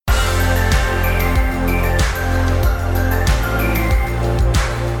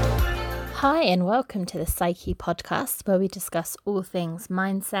Hi, and welcome to the Psyche podcast, where we discuss all things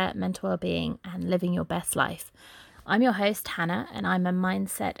mindset, mental well-being, and living your best life. I'm your host, Hannah, and I'm a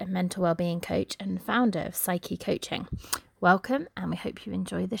mindset and mental well-being coach and founder of Psyche Coaching. Welcome, and we hope you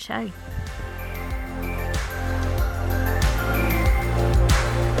enjoy the show.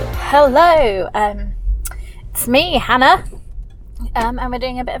 Hello, it's me, Hannah, and we're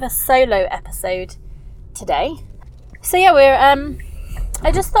doing a bit of a solo episode today. So yeah,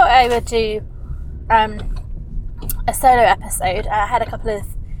 I just thought I would do a solo episode. I had a couple of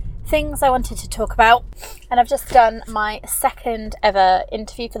things I wanted to talk about, and I've just done my second ever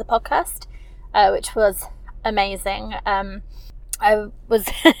interview for the podcast, which was amazing. I was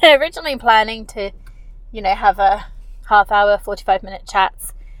originally planning to, have a half hour, 45-minute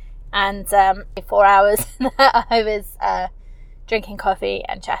chats, and 4 hours I was drinking coffee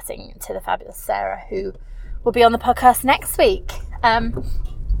and chatting to the fabulous Sarah, who will be on the podcast next week.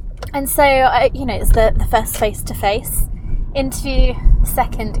 And so, it's the first face-to-face interview,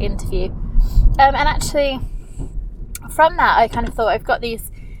 second interview. And actually, from that, I kind of thought I've got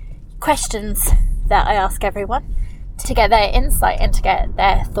these questions that I ask everyone to get their insight and to get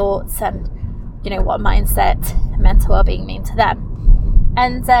their thoughts and, what mindset and mental well-being mean to them.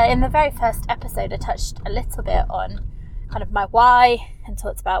 And in the very first episode, I touched a little bit on kind of my why and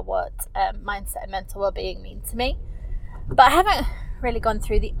talked about what mindset and mental well-being mean to me. But I haven't really gone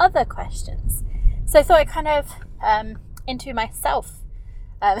through the other questions. So I thought I'd kind of interview myself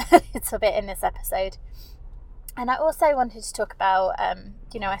a little bit in this episode. And I also wanted to talk about,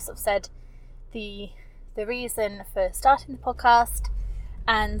 I sort of said the reason for starting the podcast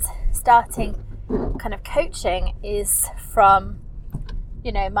and starting kind of coaching is from,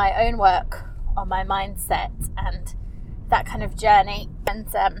 my own work on my mindset and that kind of journey, and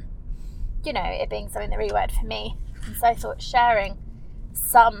it being something that really worked for me. And so I thought sharing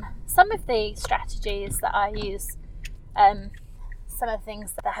some of the strategies that I use, some of the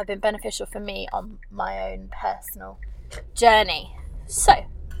things that have been beneficial for me on my own personal journey. So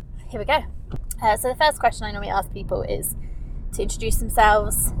here we go. So the first question I normally ask people is to introduce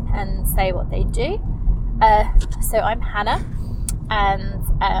themselves and say what they do. So I'm Hannah, and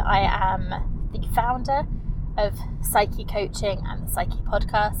I am the founder of Psyche Coaching and the Psyche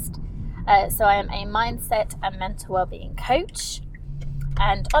podcast. So I am a mindset and mental well-being coach,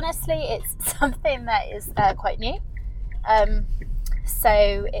 and honestly it's something that is quite new,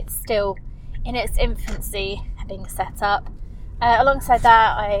 so it's still in its infancy being set up. Alongside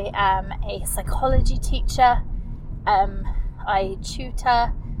that, I am a psychology teacher, I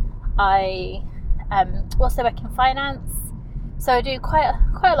tutor, I also work in finance, so I do quite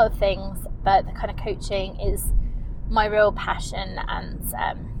a lot of things, but the kind of coaching is my real passion and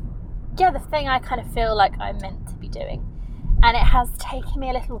the thing I kind of feel like I'm meant to be doing. And it has taken me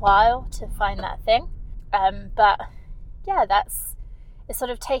a little while to find that thing. It's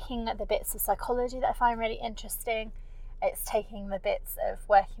sort of taking the bits of psychology that I find really interesting. It's taking the bits of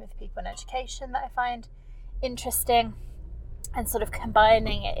working with people in education that I find interesting and sort of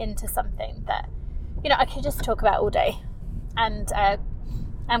combining it into something that, I could just talk about all day. And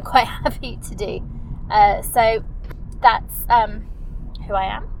I'm quite happy to do. So that's who I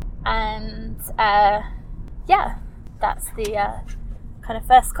am. And that's the kind of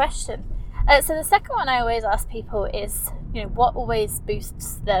first question. So the second one I always ask people is, what always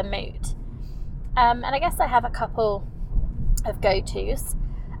boosts their mood? And I guess I have a couple of go-tos.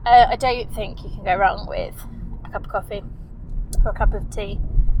 I don't think you can go wrong with a cup of coffee or a cup of tea.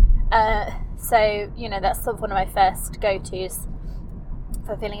 So that's sort of one of my first go-tos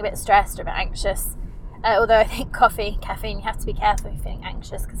for feeling a bit stressed or a bit anxious. Although I think caffeine, you have to be careful if you're feeling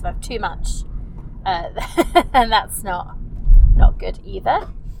anxious, because if I have too much, then that's not good either.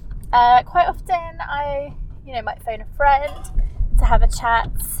 Quite often I, might phone a friend to have a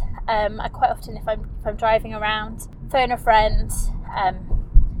chat. I quite often, if I'm driving around, phone a friend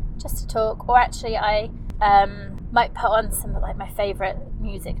just to talk. Or actually, I might put on some of my favourite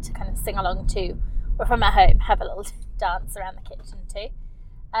music to kind of sing along to, or if I'm at home, have a little dance around the kitchen too.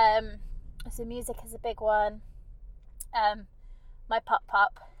 So music is a big one. My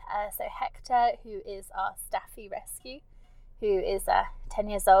pup, so Hector, who is our Staffy rescue, who is 10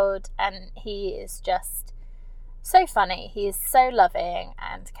 years old, and he is just so funny. He is so loving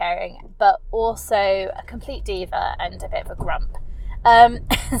and caring, but also a complete diva and a bit of a grump.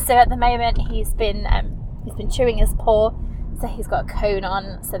 So at the moment he's been chewing his paw, so he's got a cone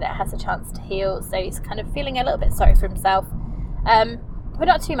on so that it has a chance to heal. So he's kind of feeling a little bit sorry for himself. But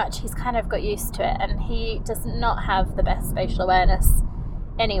not too much. He's kind of got used to it, and he does not have the best spatial awareness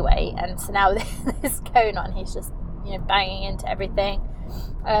anyway. And so now with this cone on, he's just banging into everything.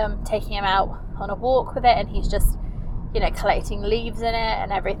 taking him out on a walk with it, and he's just, collecting leaves in it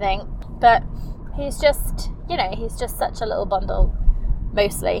and everything. But he's just such a little bundle,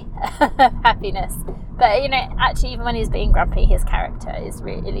 mostly happiness. But actually, even when he's being grumpy, his character is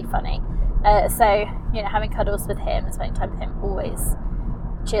really funny. So having cuddles with him and spending time with him always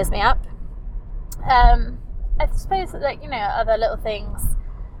cheers me up. I suppose that other little things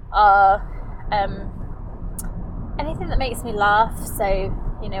are anything that makes me laugh. So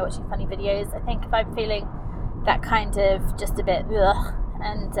watching funny videos. I think if I'm feeling that kind of just a bit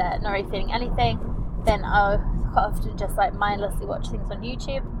and not really feeling anything, then I'll quite often just mindlessly watch things on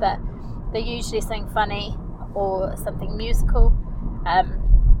YouTube. But they're usually something funny or something musical.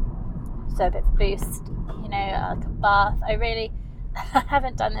 So a bit of a boost, like a bath. I really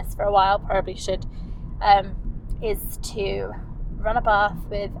haven't done this for a while, probably should, is to run a bath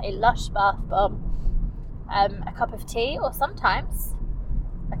with a Lush bath bomb, a cup of tea, or sometimes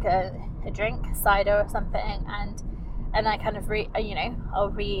like a drink, cider or something, and I kind of I'll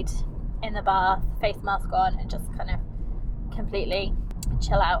read in the bath, face mask on, and just kind of completely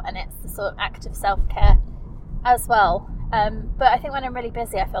chill out. And it's the sort of act of self-care as well. But I think when I'm really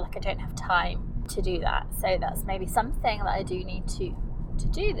busy, I feel like I don't have time to do that. So that's maybe something that I do need to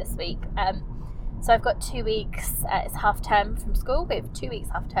do this week. So I've got 2 weeks. It's half term from school. We have 2 weeks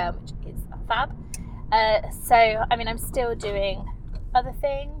half term, which is a fab. So I'm still doing other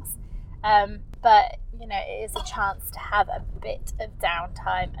things, but it is a chance to have a bit of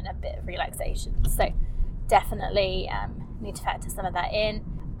downtime and a bit of relaxation. So definitely need to factor some of that in.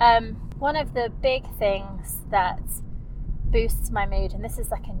 One of the big things that boosts my mood, and this is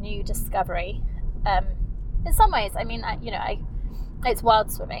like a new discovery, in some ways, it's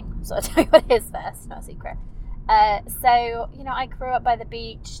wild swimming, so I'll tell you what it is first, not a secret. So I grew up by the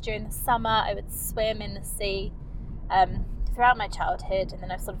beach. During the summer I would swim in the sea throughout my childhood, and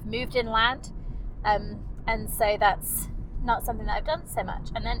then I've sort of moved inland, and so that's not something that I've done so much.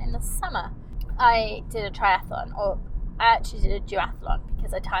 And then in the summer I did a triathlon, or I actually did a duathlon,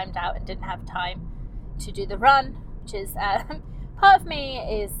 because I timed out and didn't have time to do the run, which is part of me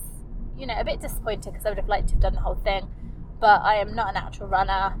is a bit disappointed, because I would have liked to have done the whole thing, but I am not a natural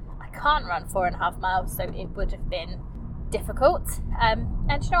runner. I can't run 4.5 miles, so it would have been difficult. And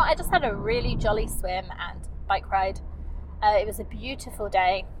I just had a really jolly swim and bike ride. It was a beautiful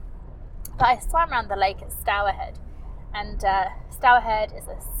day, but I swam around the lake at Stourhead, and Stourhead is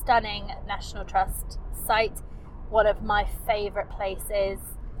a stunning National Trust site, one of my favourite places.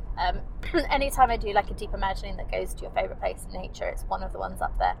 Anytime I do like a deep imagining that goes to your favourite place in nature, it's one of the ones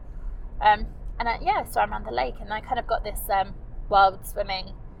up there. I swam around the lake, and I kind of got this wild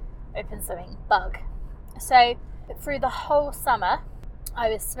swimming, open swimming bug. So through the whole summer I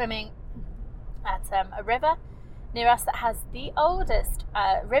was swimming at a river near us that has the oldest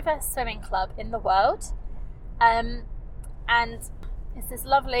river swimming club in the world, and it's this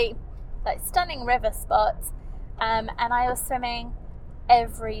lovely, stunning river spot, and I was swimming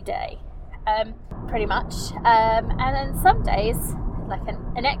every day, pretty much, and then some days like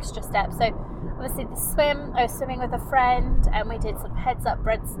an extra step. So obviously the swim, I was swimming with a friend, and we did sort of heads up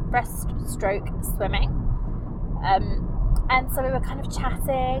breaststroke swimming, and so we were kind of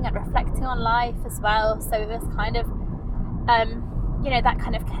chatting and reflecting on life as well. So it was kind of that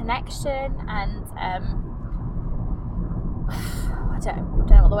kind of connection, and I don't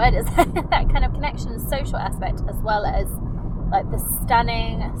know what the word is that kind of connection and social aspect, as well as the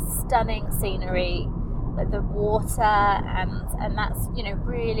stunning scenery, the water, and that's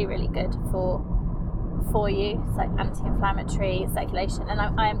really, really good for you. It's like anti-inflammatory, circulation, and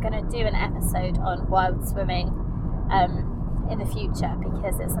I am going to do an episode on wild swimming in the future,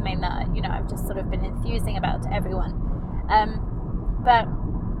 because it's something that I've just sort of been enthusing about to everyone, but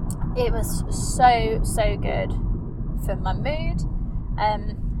it was so good for my mood,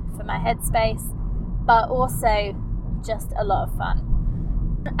 for my headspace, but also just a lot of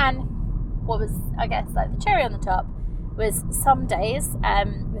fun. And what was, I guess, the cherry on the top was some days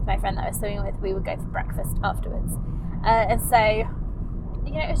with my friend that I was swimming with, we would go for breakfast afterwards, and so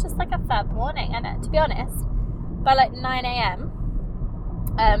it was just like a fab morning. And to be honest, by 9 a.m.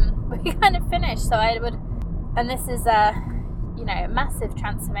 We kind of finished. So I would, and this is a massive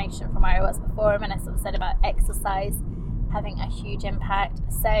transformation from where I was before, and when I sort of said about exercise having a huge impact.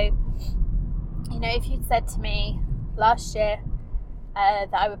 So if you'd said to me last year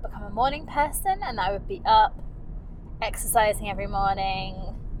that I would become a morning person and that I would be up exercising every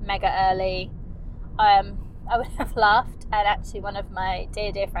morning mega early, I would have laughed. And actually one of my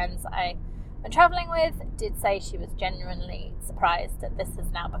dear friends I've been travelling with did say she was genuinely surprised that this has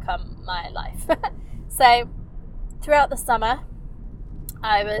now become my life. So throughout the summer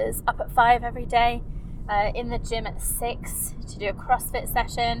I was up at 5 every day, in the gym at 6 to do a CrossFit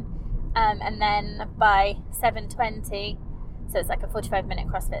session, and then by 7:20, so it's like a 45-minute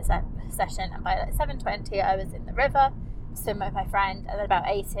CrossFit session, and by like 7:20 I was in the river, swim with my friend, and then about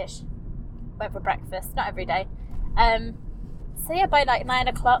 8ish went for breakfast, not every day. So yeah, by like 9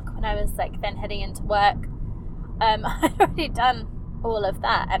 o'clock, when I was like then heading into work, I'd already done all of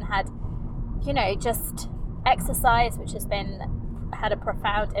that and had, you know, just exercise, which has had a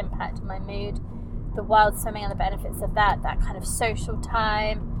profound impact on my mood, the wild swimming and the benefits of that kind of social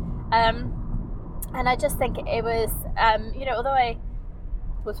time, and I just think it was, you know, although I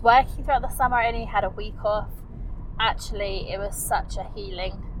was working throughout the summer, I only had a week off. Actually, it was such a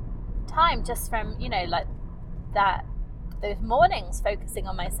healing time, just from, you know, like those mornings focusing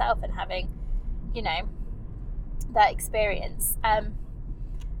on myself and having, you know, that experience.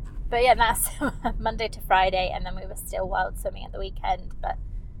 But yeah, that's Monday to Friday, and then we were still wild swimming at the weekend, but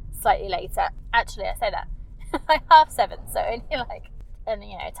slightly later. Actually, I say that like 7:30, so only like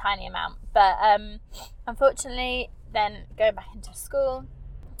a tiny amount. But unfortunately, then going back into school,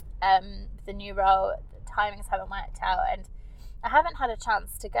 the new role, the timings haven't worked out, and I haven't had a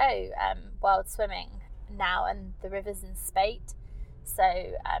chance to go wild swimming now, and the river's in spate, so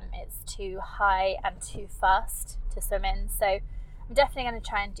it's too high and too fast to swim in. So I'm definitely going to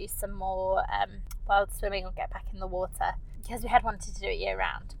try and do some more wild swimming or get back in the water, because we had wanted to do it year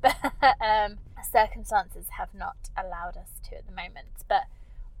round, but circumstances have not allowed us to at the moment. But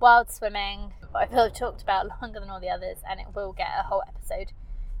wild swimming, I feel I've talked about longer than all the others, and it will get a whole episode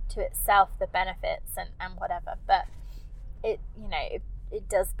to itself, the benefits and whatever, but it, you know, it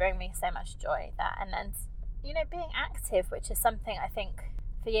does bring me so much joy, that, and then, you know, being active, which is something I think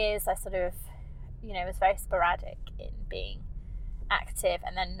for years I sort of, you know, was very sporadic in being active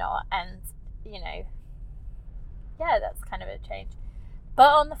and then not, and, you know, yeah, that's kind of a change. But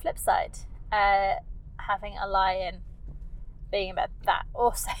on the flip side, having a lion, being in bed, that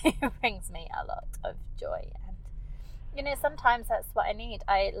also brings me a lot of joy, and, you know, sometimes that's what I need.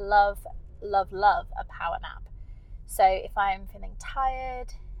 I love a power nap. So if I'm feeling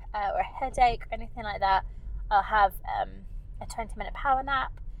tired or a headache or anything like that, I'll have a 20-minute power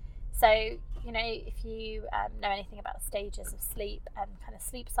nap. So, you know, if you know anything about stages of sleep and kind of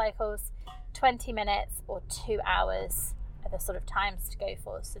sleep cycles, 20 minutes or 2 hours are the sort of times to go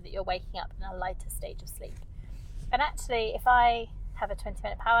for, so that you're waking up in a lighter stage of sleep. And actually, if I have a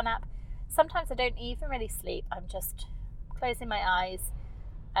 20-minute power nap, sometimes I don't even really sleep. I'm just closing my eyes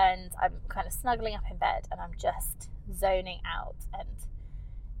and I'm kind of snuggling up in bed, and I'm just zoning out and,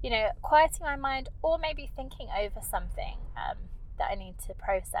 you know, quieting my mind, or maybe thinking over something that I need to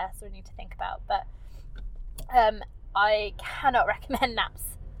process or need to think about. But I cannot recommend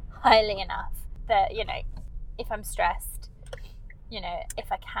naps highly enough. That, you know, if I'm stressed, you know,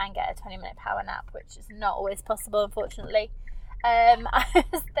 if I can get a 20-minute power nap, which is not always possible, unfortunately, there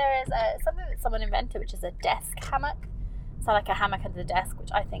is something that someone invented, which is a desk hammock. So like a hammock under the desk,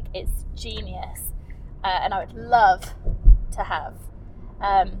 which I think is genius, and I would love to have,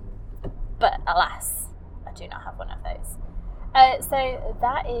 but alas, I do not have one of those. So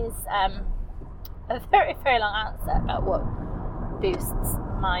that is a very, very long answer about what boosts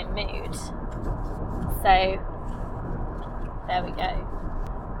my mood. So there we go.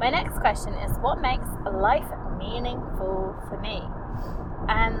 My next question is, what makes life meaningful for me?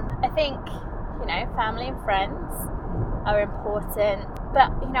 And I think, you know, family and friends are important,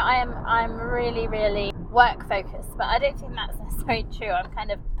 but, you know, I'm really, really work focused, but I don't think that's necessarily true. I'm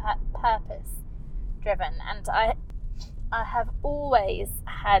kind of purpose driven, and I have always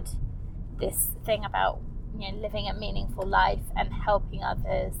had this thing about, you know, living a meaningful life and helping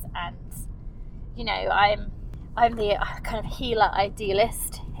others, and, you know, I'm the kind of healer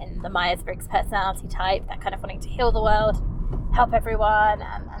idealist in the Myers-Briggs personality type, that kind of wanting to heal the world, help everyone,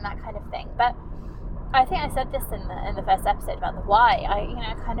 and that kind of thing. But I think I said this in the first episode about the why.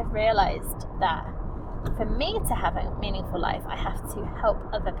 I kind of realised that for me to have a meaningful life, I have to help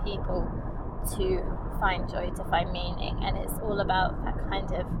other people to find joy, to find meaning, and it's all about that kind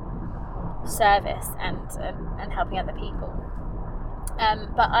of service and helping other people.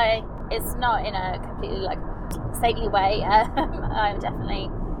 But it's not in a completely like saintly way. I'm definitely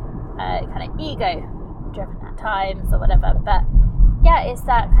kind of ego driven at times or whatever. But yeah, it's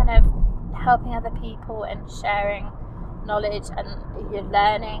that kind of helping other people and sharing knowledge, and you're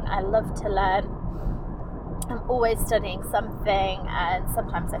learning. I love to learn. I'm always studying something, and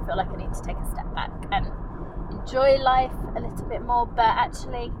sometimes I feel like I need to take a step back and enjoy life a little bit more. But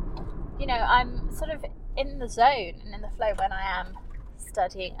actually, you know, I'm sort of in the zone and in the flow when I am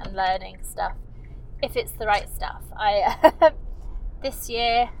studying and learning stuff, if it's the right stuff. this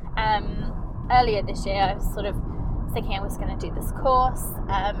year, earlier this year, I was sort of thinking I was going to do this course,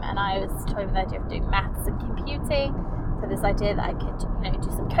 and I was toying with the idea of doing maths and computing. So this idea that I could,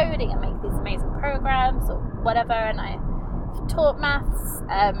 do some coding and make these amazing programs or whatever. And I taught maths,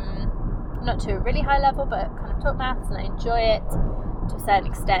 not to a really high level, but kind of taught maths, and I enjoy it to a certain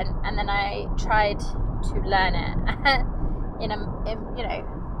extent. And then I tried to learn it in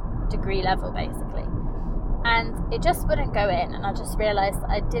degree level basically, and it just wouldn't go in. And I just realised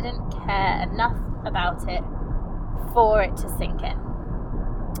I didn't care enough about it for it to sink in.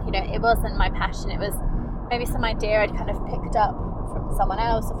 It wasn't my passion. It was maybe some idea I'd kind of picked up from someone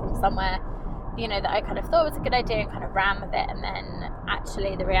else or from somewhere, that I kind of thought was a good idea and kind of ran with it. And then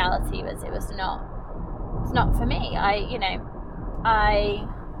actually the reality was it's not for me. I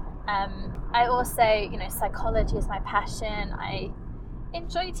also, psychology is my passion. I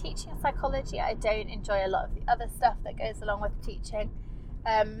enjoy teaching psychology. I don't enjoy a lot of the other stuff that goes along with teaching.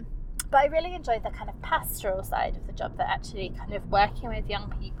 But I really enjoyed the kind of pastoral side of the job, that actually kind of working with young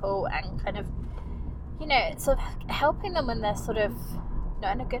people and kind of, sort of helping them when they're sort of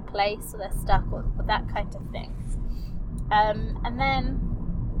not in a good place or they're stuck or that kind of thing. And then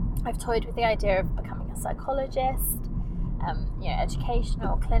I've toyed with the idea of becoming a psychologist,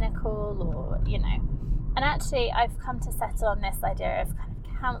 educational, clinical, or, and actually I've come to settle on this idea of kind of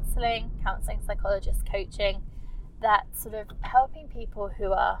counselling, psychologist, coaching, that sort of helping people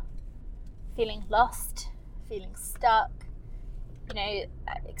who are feeling lost, feeling stuck,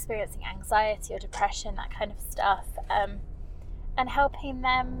 experiencing anxiety or depression, that kind of stuff, and helping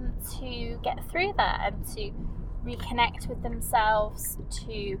them to get through that and to reconnect with themselves,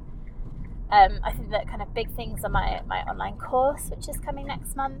 to I think that kind of big things on my online course, which is coming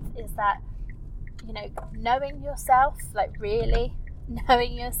next month, is that knowing yourself, like really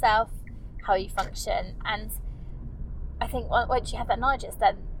knowing yourself, how you function. And I think once you have that knowledge, it's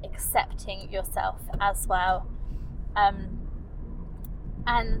then accepting yourself as well, and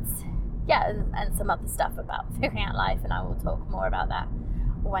some other stuff about figuring out life, and I will talk more about that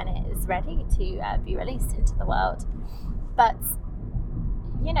when it is ready to be released into the world. But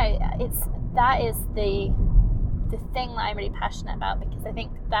that is the thing that I'm really passionate about, because I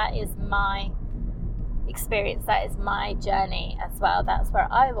think that is my experience, that is my journey as well. That's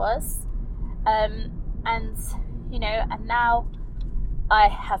where I was, and now I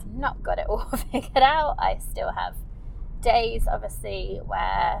have not got it all figured out. I still have days, obviously,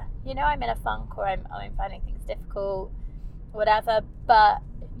 where I'm in a funk, or I'm finding things difficult, whatever. But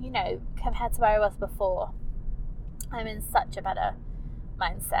compared to where I was before, I'm in such a better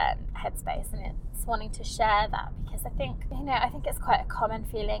mindset and headspace, and it's wanting to share that, because I think it's quite a common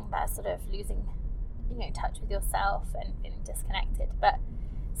feeling, that sort of losing touch with yourself and feeling disconnected, but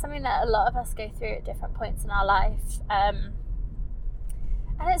something that a lot of us go through at different points in our life, and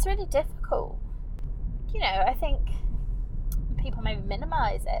it's really difficult. I think people maybe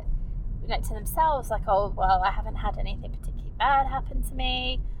minimize it to themselves, like, oh well, I haven't had anything particularly bad happen to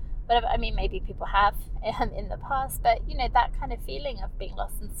me, whatever. I mean, maybe people have in the past, but that kind of feeling of being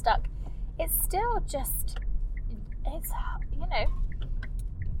lost and stuck, it's still just, it's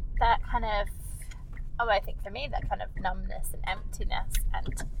that kind of, I think for me, that kind of numbness and emptiness,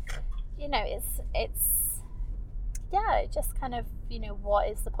 and it's just kind of what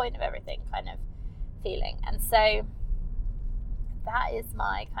is the point of everything kind of feeling. And so that is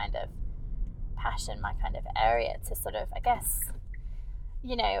my kind of passion, my kind of area to sort of, I guess,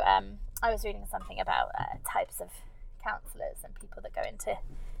 I was reading something about types of counsellors and people that go into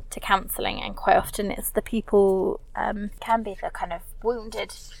counselling, and quite often it's the people can be the kind of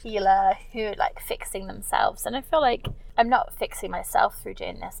wounded healer who like fixing themselves. And I feel like I'm not fixing myself through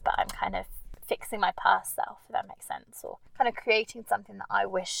doing this, but I'm kind of fixing my past self, if that makes sense, or kind of creating something that I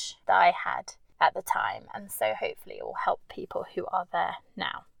wish that I had at the time. And so hopefully it will help people who are there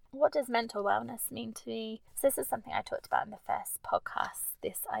now. What does mental wellness mean to me? So this is something I talked about in the first podcast,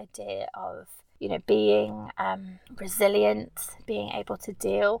 this idea of being resilient, being able to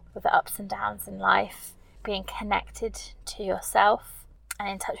deal with the ups and downs in life, being connected to yourself and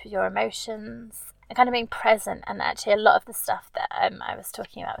in touch with your emotions, and kind of being present. And actually a lot of the stuff that I was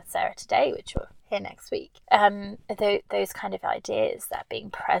talking about with Sarah today, which we'll hear next week, those kind of ideas, that being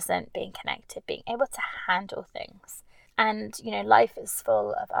present, being connected, being able to handle things. And life is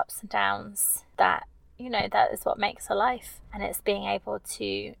full of ups and downs, that that is what makes a life, and it's being able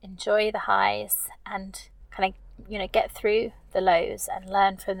to enjoy the highs and kind of get through the lows and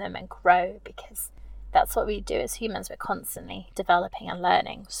learn from them and grow, because that's what we do as humans. We're constantly developing and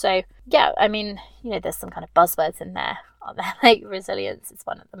learning. So yeah, I mean, there's some kind of buzzwords in there Are there like resilience is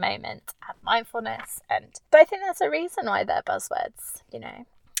one at the moment, and mindfulness, but I think there's a reason why they're buzzwords,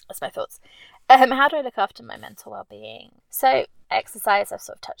 That's my thoughts. How do I look after my mental well-being? So exercise I've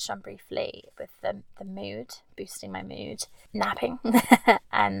sort of touched on briefly with the mood, boosting my mood, napping,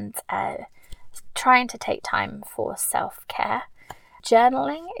 and trying to take time for self-care.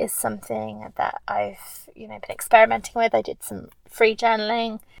 Journaling is something that I've been experimenting with. I did some free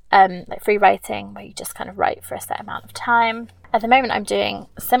journaling, like free writing, where you just kind of write for a set amount of time. At the moment I'm doing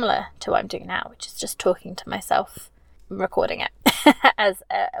similar to what I'm doing now, which is just talking to myself, recording it as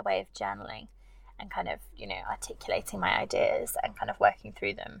a way of journaling and kind of articulating my ideas and kind of working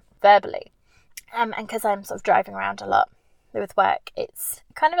through them verbally. And because I'm sort of driving around a lot with work, it's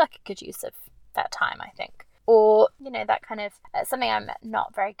kind of like a good use of that time, I think. Or, that kind of something I'm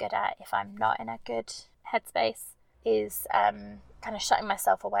not very good at if I'm not in a good headspace is kind of shutting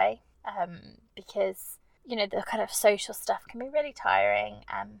myself away, because, the kind of social stuff can be really tiring.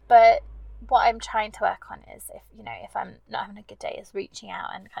 But what I'm trying to work on is if I'm not having a good day, is reaching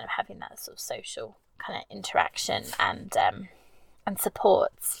out and kind of having that sort of social kind of interaction and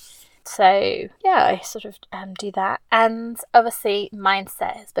supports. So yeah, I sort of do that. And obviously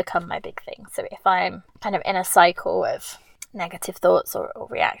mindset has become my big thing. So if I'm kind of in a cycle of negative thoughts or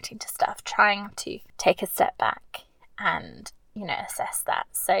reacting to stuff, trying to take a step back and assess that.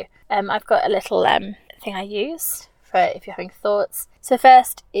 So I've got a little thing I use for if you're having thoughts. So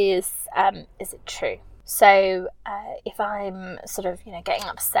first is it true? So if I'm sort of getting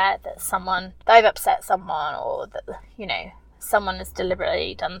upset that I've upset someone, or that someone has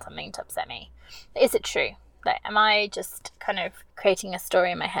deliberately done something to upset me, is it true? Like, am I just kind of creating a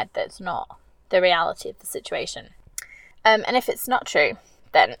story in my head that's not the reality of the situation? And if it's not true,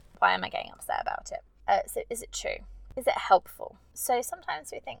 then why am I getting upset about it? So is it true? Is it helpful? So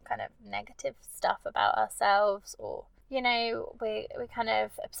sometimes we think kind of negative stuff about ourselves, or we kind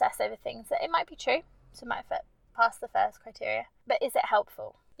of obsess over things that it might be true, so it might pass the first criteria, but is it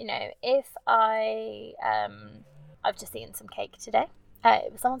helpful? If I've just eaten some cake today,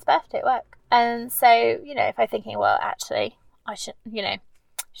 it was someone's birthday at work, and so if I'm thinking, well, actually I shouldn't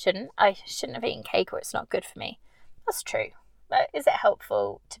have eaten cake, or it's not good for me, that's true, but is it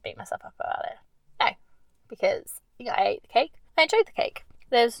helpful to beat myself up about it? No, because I ate the cake, I enjoyed the cake.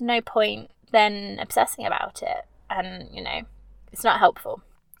 There's no point then obsessing about it, and it's not helpful.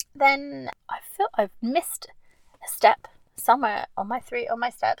 Then I feel I've missed a step somewhere on my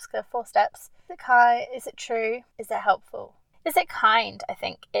steps, because 4 steps. Is it true? Is it helpful? Is it kind? I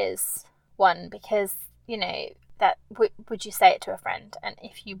think is one, because that would you say it to a friend? And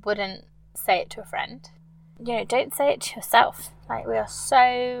if you wouldn't say it to a friend, don't say it to yourself. Like, we are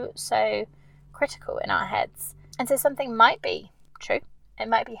so critical in our heads, and so something might be true, it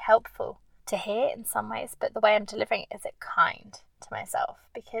might be helpful to hear in some ways, but the way I'm delivering it, is it kind to myself?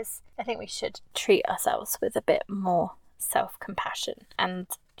 Because I think we should treat ourselves with a bit more self-compassion and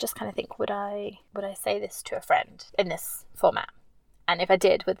just kind of think, would I say this to a friend in this format? And if I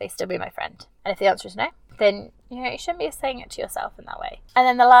did, would they still be my friend? And if the answer is no, then you shouldn't be saying it to yourself in that way. And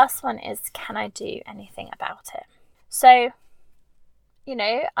then the last one is, can I do anything about it? So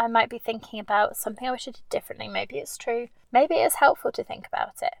I might be thinking about something I wish I did differently. Maybe it's true, maybe it is helpful to think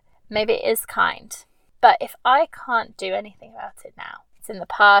about it, maybe it is kind. But if I can't do anything about it now, it's in the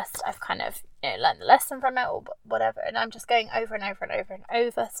past, I've kind of learned the lesson from it or whatever, and I'm just going over and over and over and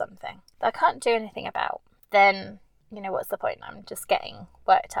over something that I can't do anything about, then what's the point? I'm just getting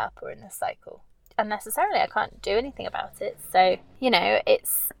worked up or in this cycle unnecessarily. I can't do anything about it. So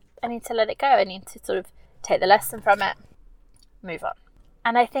I need to let it go. I need to sort of take the lesson from it, move on.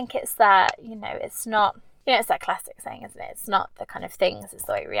 And I think it's that it's not it's that classic saying, isn't it? It's not the kind of things, it's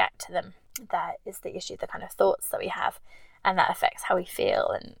the way we react to them that is the issue, the kind of thoughts that we have, and that affects how we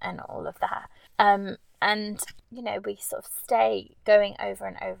feel and all of that. And we sort of stay going over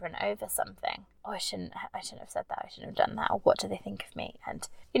and over and over something. Oh, I shouldn't have said that, I shouldn't have done that, or what do they think of me? And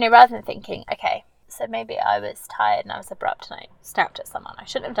rather than thinking, okay, so maybe I was tired and I was abrupt and I snapped at someone, I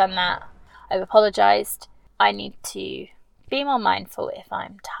shouldn't have done that, I've apologized, I need to be more mindful if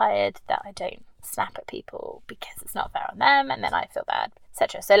I'm tired that I don't snap at people because it's not fair on them and then I feel bad,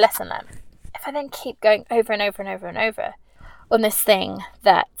 etc. So lesson learned. If I then keep going over and over and over and over on this thing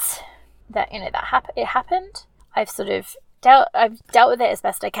that it happened, I've dealt with it as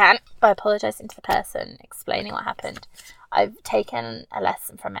best I can by apologizing to the person, explaining what happened. I've taken a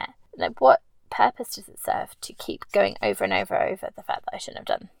lesson from it. Like, what purpose does it serve to keep going over and over the fact that I shouldn't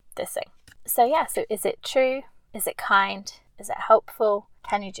have done this thing? So yeah, so is it true? Is it kind? Is it helpful?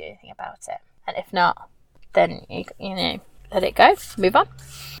 Can you do anything about it? And if not, then you let it go, move on.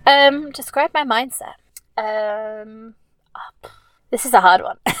 Describe my mindset. This is a hard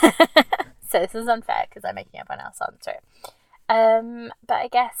one. So this is unfair because I'm making everyone else answer it. But I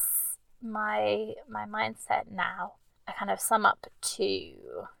guess my mindset now, I kind of sum up to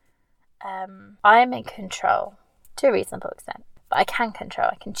I'm in control to a reasonable extent, but I can control.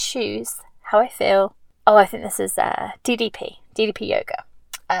 I can choose how I feel. Oh, I think this is DDP yoga.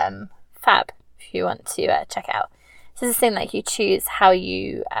 Fab, if you want to check it out. So this is thing like you choose how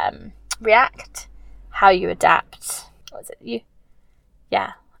you react, how you adapt. What is it?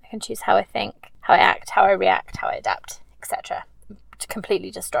 I can choose how I think, how I act, how I react, how I adapt, etc. Completely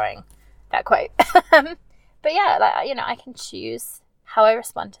destroying that quote. But yeah, I can choose how I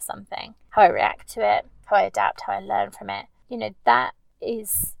respond to something, how I react to it, how I adapt, how I learn from it. That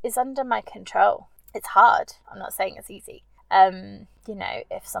is under my control. It's hard. I'm not saying it's easy.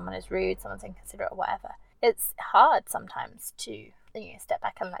 If someone is rude, someone's inconsiderate or whatever, it's hard sometimes to step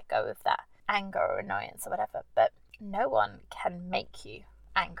back and let go of that anger or annoyance or whatever. But no one can make you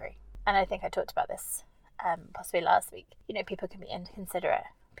angry. And I think I talked about this possibly last week. People can be inconsiderate,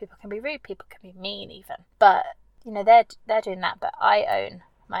 people can be rude, people can be mean even. But they're doing that. But I own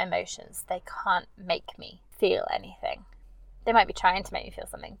my emotions. They can't make me feel anything. They might be trying to make me feel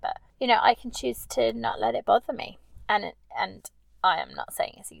something, but I can choose to not let it bother me. And I am not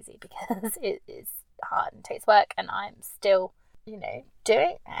saying it's easy because it is hard and takes work, and I'm still doing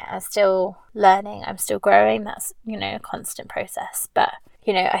it. I'm still learning, I'm still growing. That's a constant process. But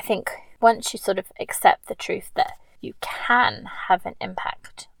I think once you sort of accept the truth that you can have an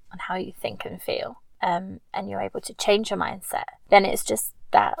impact on how you think and feel, and you're able to change your mindset, then it's just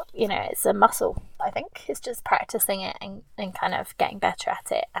that it's a muscle. I think it's just practicing it and kind of getting better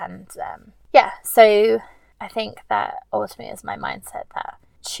at it. And so I think that ultimately is my mindset, that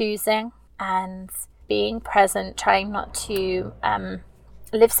choosing and being present, trying not to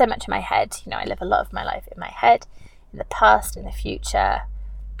live so much in my head. I live a lot of my life in my head, in the past, in the future,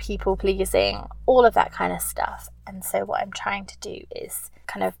 people pleasing, all of that kind of stuff. And so what I'm trying to do is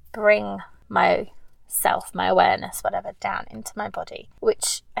kind of bring myself, my awareness, whatever, down into my body,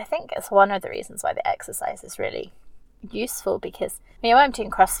 which I think is one of the reasons why the exercise is really useful. Because when I'm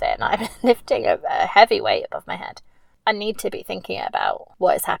doing CrossFit and I'm lifting a heavy weight above my head, I need to be thinking about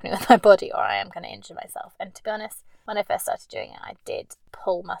what is happening with my body, or I am going to injure myself. And to be honest, when I first started doing it, I did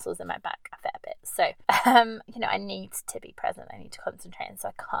pull muscles in my back a fair bit. So, I need to be present. I need to concentrate. And so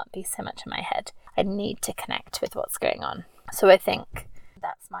I can't be so much in my head. I need to connect with what's going on. So I think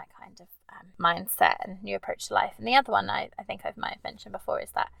that's my kind of mindset and new approach to life. And the other one I think I might have mentioned before is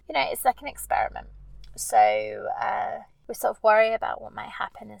that, it's like an experiment. So we sort of worry about what might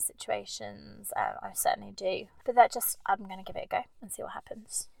happen in situations. I certainly do. But I'm going to give it a go and see what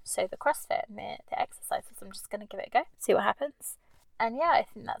happens. So the CrossFit and the exercises, I'm just going to give it a go, see what happens. And I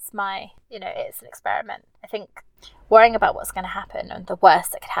think that's my, it's an experiment. I think worrying about what's going to happen and the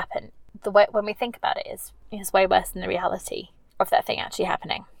worst that could happen, when we think about it, is way worse than the reality of that thing actually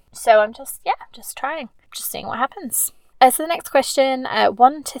happening. So I'm just trying, just seeing what happens. So the next question,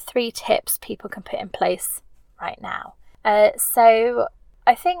 1 to 3 tips people can put in place right now. So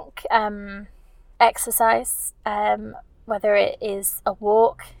I think exercise, whether it is a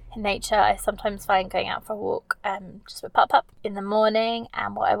walk in nature, I sometimes find going out for a walk just with Pup in the morning,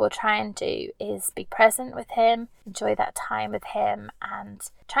 and what I will try and do is be present with him, enjoy that time with him, and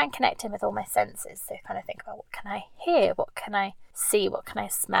try and connect him with all my senses. So kind of think about, what can I hear, what can I see, what can I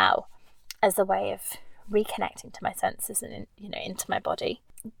smell, as a way of reconnecting to my senses and into my body.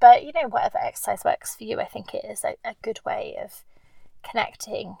 But whatever exercise works for you, I think it is a good way of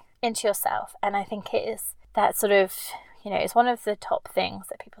connecting into yourself. And I think it is that sort of, it's one of the top things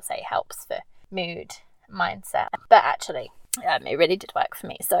that people say helps for mood, mindset. But actually, it really did work for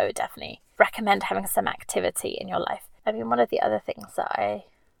me. So I would definitely recommend having some activity in your life. I mean, one of the other things that I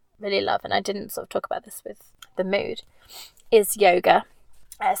really love, and I didn't sort of talk about this with the mood, is yoga.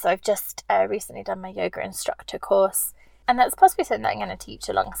 So I've just recently done my yoga instructor course, and that's possibly something that I'm going to teach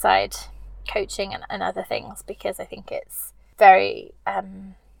alongside coaching and other things, because I think it's very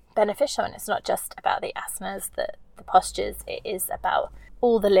beneficial, and it's not just about the asanas, the postures. It is about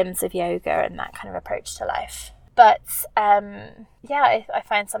all the limbs of yoga and that kind of approach to life. But I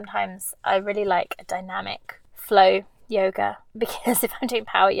find sometimes I really like a dynamic flow yoga, because if I'm doing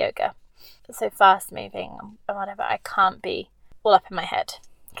power yoga, so fast moving and whatever, I can't be all up in my head,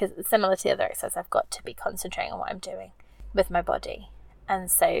 because similar to the other exercise, I've got to be concentrating on what I'm doing with my body.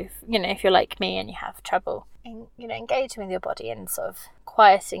 And so, if you're like me and you have trouble engaging with your body and sort of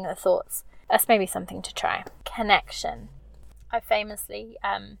quieting the thoughts, that's maybe something to try. Connection. I famously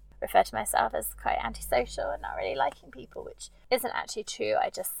refer to myself as quite antisocial and not really liking people, which isn't actually true. I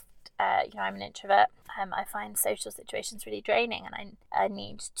just I'm an introvert. I find social situations really draining, and I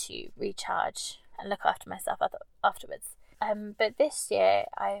need to recharge and look after myself afterwards. But this year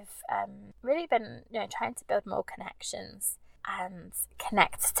I've really been trying to build more connections and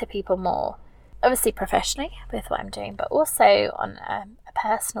connect to people more, obviously professionally with what I'm doing, but also on a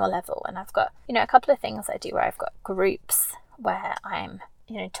personal level. And I've got a couple of things I do where I've got groups where I'm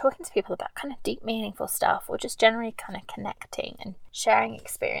talking to people about kind of deep, meaningful stuff, or just generally kind of connecting and sharing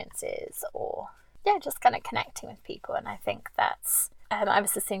experiences, or just kind of connecting with people. And I think that's I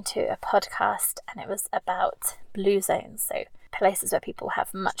was listening to a podcast, and it was about blue zones, so places where people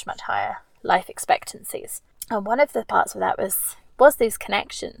have much, much higher life expectancies. And one of the parts of that was these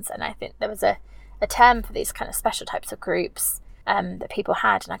connections. And I think there was a term for these kind of special types of groups that people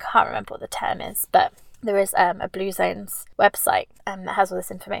had, and I can't remember what the term is, but there is a Blue Zones website that has all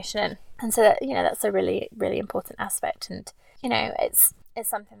this information in. And so that's a really, really important aspect. And it's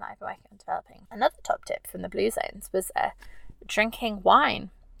something that I've been working on developing. Another top tip from the Blue Zones was drinking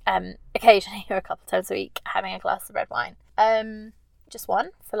wine, occasionally or a couple of times a week, having a glass of red wine, just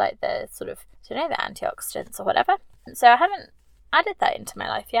one, for like the sort of the antioxidants or whatever. And so I haven't added that into my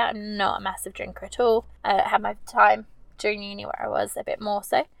life yet. I'm not a massive drinker at all. I had my time during uni where I was a bit more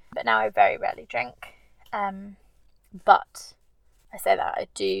so, but now I very rarely drink. But I say that I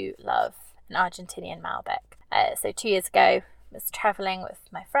do love an Argentinian Malbec. So 2 years ago, I was travelling with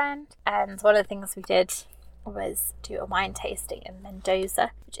my friend, and one of the things we did was do a wine tasting in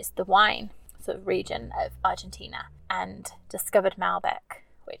Mendoza, which is the wine sort of region of Argentina, and discovered Malbec,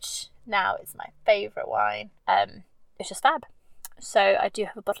 which now is my favourite wine. It's just fab. So I do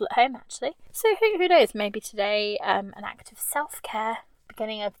have a bottle at home, actually. So who knows, maybe today an act of self-care.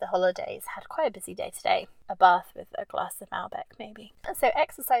 Beginning of the holidays, had quite a busy day today. A bath with a glass of Malbec, maybe. So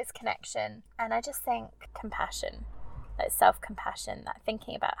exercise, connection, and I just think compassion, like self-compassion, that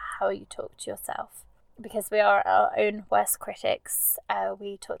thinking about how you talk to yourself. Because we are our own worst critics.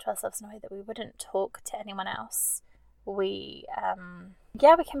 We talk to ourselves in a way that we wouldn't talk to anyone else. We can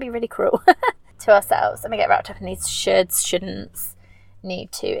be really cruel to ourselves, and we get wrapped up in these shoulds, shouldn'ts,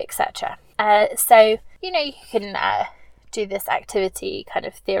 need to, etc. So you can do this activity kind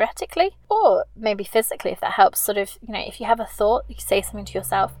of theoretically, or maybe physically, if that helps. Sort of, if you have a thought, you say something to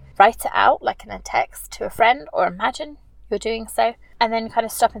yourself, write it out like in a text to a friend, or imagine you're doing so, and then kind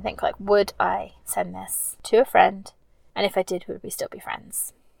of stop and think, like, would I send this to a friend? And if I did, would we still be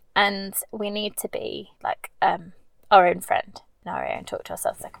friends? And we need to be like our own friend, our own, talk to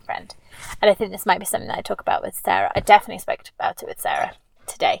ourselves like a friend. And I think this might be something that I talk about with Sarah. I definitely spoke about it with Sarah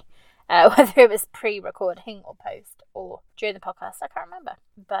today, whether it was pre-recording or post or during the podcast, I can't remember.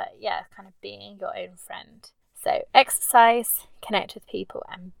 But yeah, kind of being your own friend. So exercise, connect with people,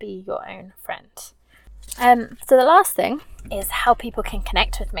 and be your own friend. So the last thing is how people can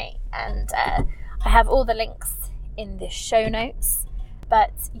connect with me, and I have all the links in the show notes,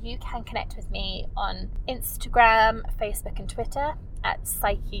 but you can connect with me on Instagram, Facebook and Twitter at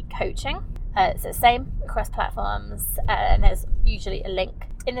Psyche Coaching. It's the same across platforms, and there's usually a link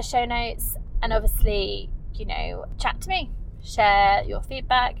in the show notes. And obviously, chat to me, share your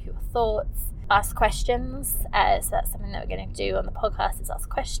feedback, your thoughts, ask questions. So that's something that we're going to do on the podcast, is ask a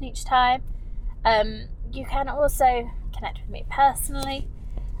question each time. You can also connect with me personally,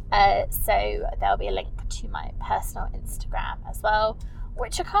 so there'll be a link to my personal Instagram as well,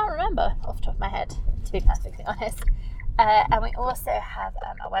 which I can't remember off the top of my head, to be perfectly honest. And we also have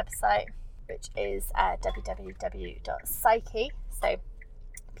a website, which is www.psyche, so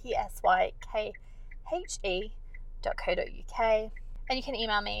psykhe.co.uk, and you can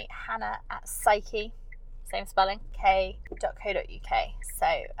email me, hannah@psyche, same spelling, k.co.uk. So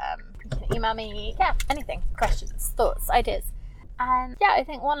you can email me, anything, questions, thoughts, ideas. And I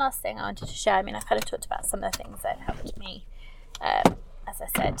think one last thing I wanted to share. I mean, I kind of talked about some of the things that helped me, as I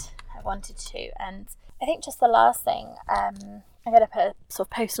said, I wanted to. And I think just the last thing, I'm going to put a sort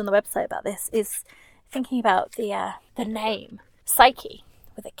of post on the website about this, is thinking about the name, Psyche,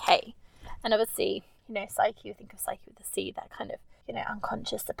 with a K. And obviously, Psyche, you think of Psyche with a C, that kind of,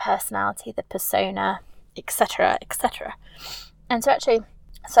 unconscious, the personality, the persona, etc., etc. And so actually,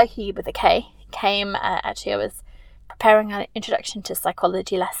 Psyche with a K came, I was preparing an introduction to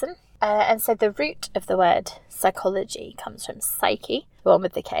psychology lesson. And so the root of the word psychology comes from Psyche, the one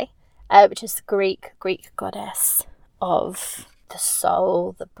with the K, which is the Greek goddess of the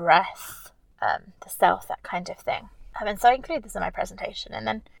soul, the breath, the self, that kind of thing. And so I included this in my presentation. And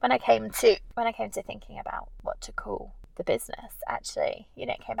then when I came to thinking about what to call the business, actually,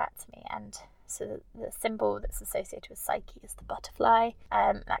 it came back to me. And so the symbol that's associated with Psyche is the butterfly,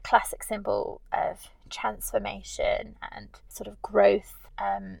 that classic symbol of transformation and sort of growth,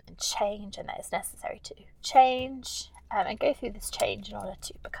 and change, and that it's necessary to change and go through this change in order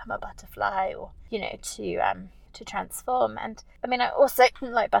to become a butterfly, or to transform. And I mean, I also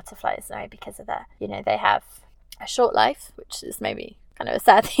like butterflies now because of that. They have a short life, which is maybe kind of a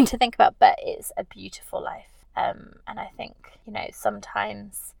sad thing to think about, but it's a beautiful life. And I think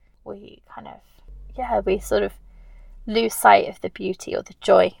sometimes we we sort of lose sight of the beauty or the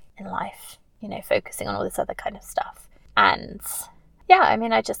joy in life, focusing on all this other kind of stuff. And I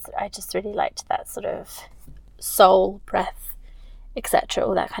mean, I just really liked that sort of soul, breath, etc.,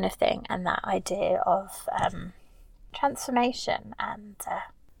 all that kind of thing, and that idea of transformation and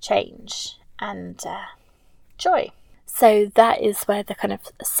change and joy. So that is where the kind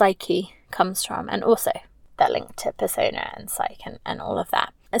of psyche comes from, and also that link to persona and psyche and all of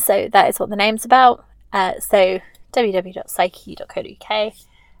that. So that is what the name's about. So www.psyche.co.uk.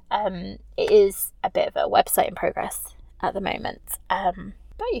 It is a bit of a website in progress at the moment,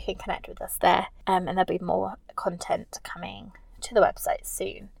 but you can connect with us there, and there'll be more content coming to the website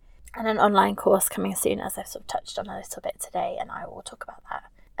soon, and an online course coming soon, as I've sort of touched on a little bit today, and I will talk about that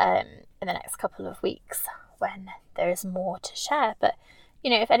in the next couple of weeks when there is more to share. But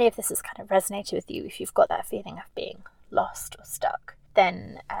if any of this has kind of resonated with you, if you've got that feeling of being lost or stuck,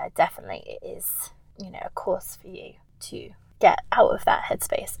 then definitely it is a course for you to get out of that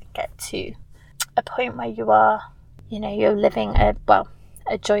headspace and get to a point where you are you're living a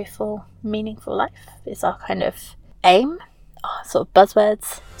joyful, meaningful life is our kind of aim, sort of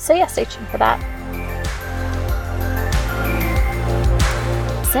buzzwords. So stay tuned for that.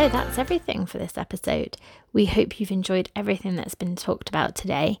 So that's everything for this episode. We hope you've enjoyed everything that's been talked about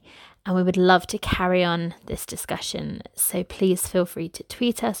today, and we would love to carry on this discussion. So please feel free to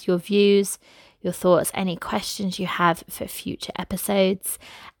tweet us your views, your thoughts, any questions you have for future episodes.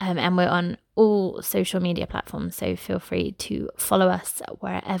 And we're on all social media platforms, so feel free to follow us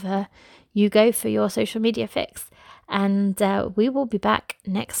wherever you go for your social media fix. And we will be back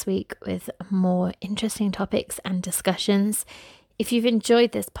next week with more interesting topics and discussions. If you've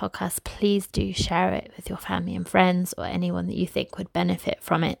enjoyed this podcast, please do share it with your family and friends, or anyone that you think would benefit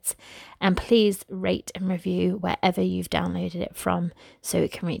from it. And please rate and review wherever you've downloaded it from, so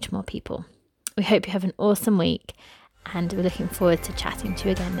it can reach more people. We hope you have an awesome week, and we're looking forward to chatting to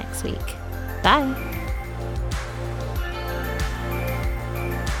you again next week. Bye.